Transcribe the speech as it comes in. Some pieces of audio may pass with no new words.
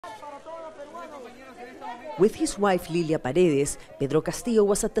With his wife Lilia Paredes, Pedro Castillo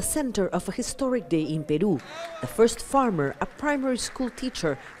was at the center of a historic day in Peru. The first farmer, a primary school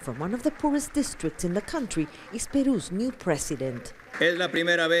teacher from one of the poorest districts in the country, is Peru's new president. Es la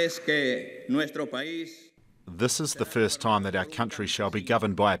primera vez que nuestro país. This is the first time that our country shall be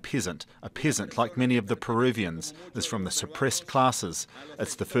governed by a peasant like many of the Peruvians, is from the suppressed classes.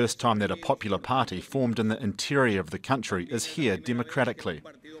 It's the first time that a popular party formed in the interior of the country is here democratically.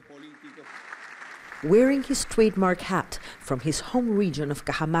 Wearing his trademark hat from his home region of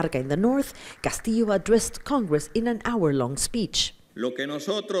Cajamarca in the north, Castillo addressed Congress in an hour-long speech.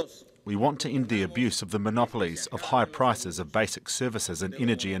 We want to end the abuse of the monopolies, of high prices of basic services in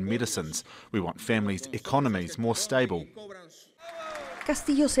energy and medicines. We want families' economies more stable.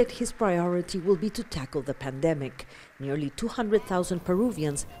 Castillo said his priority will be to tackle the pandemic. Nearly 200,000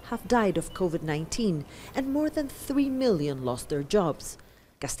 Peruvians have died of COVID-19 and more than 3 million lost their jobs.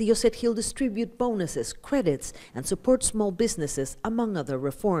 Castillo said he'll distribute bonuses, credits, and support small businesses, among other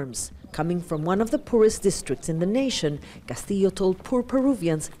reforms. Coming from one of the poorest districts in the nation, Castillo told poor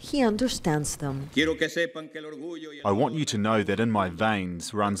Peruvians he understands them. I want you to know that in my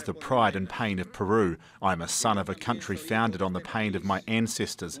veins runs the pride and pain of Peru. I am a son of a country founded on the pain of my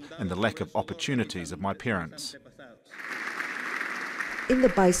ancestors and the lack of opportunities of my parents. In the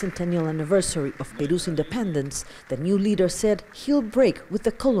bicentennial anniversary of Peru's independence, the new leader said he'll break with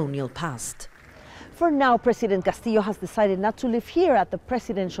the colonial past. For now, President Castillo has decided not to live here at the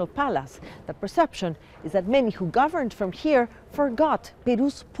presidential palace. The perception is that many who governed from here forgot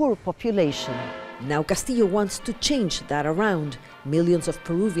Peru's poor population. Now Castillo wants to change that around. Millions of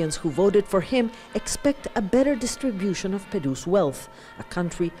Peruvians who voted for him expect a better distribution of Peru's wealth, a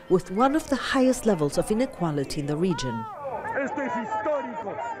country with one of the highest levels of inequality in the region.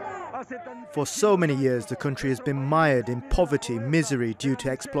 For so many years, the country has been mired in poverty, misery due to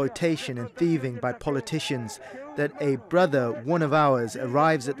exploitation and thieving by politicians. That a brother, one of ours,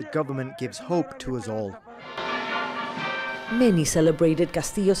 arrives at the government gives hope to us all. Many celebrated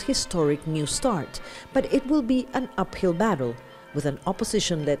Castillo's historic new start, but it will be an uphill battle. With an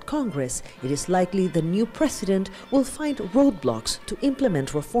opposition-led Congress, it is likely the new president will find roadblocks to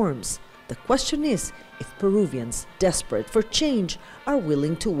implement reforms. The question is if Peruvians, desperate for change, are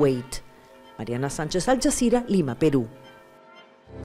willing to wait. Mariana Sanchez, Jazeera, Lima, Peru.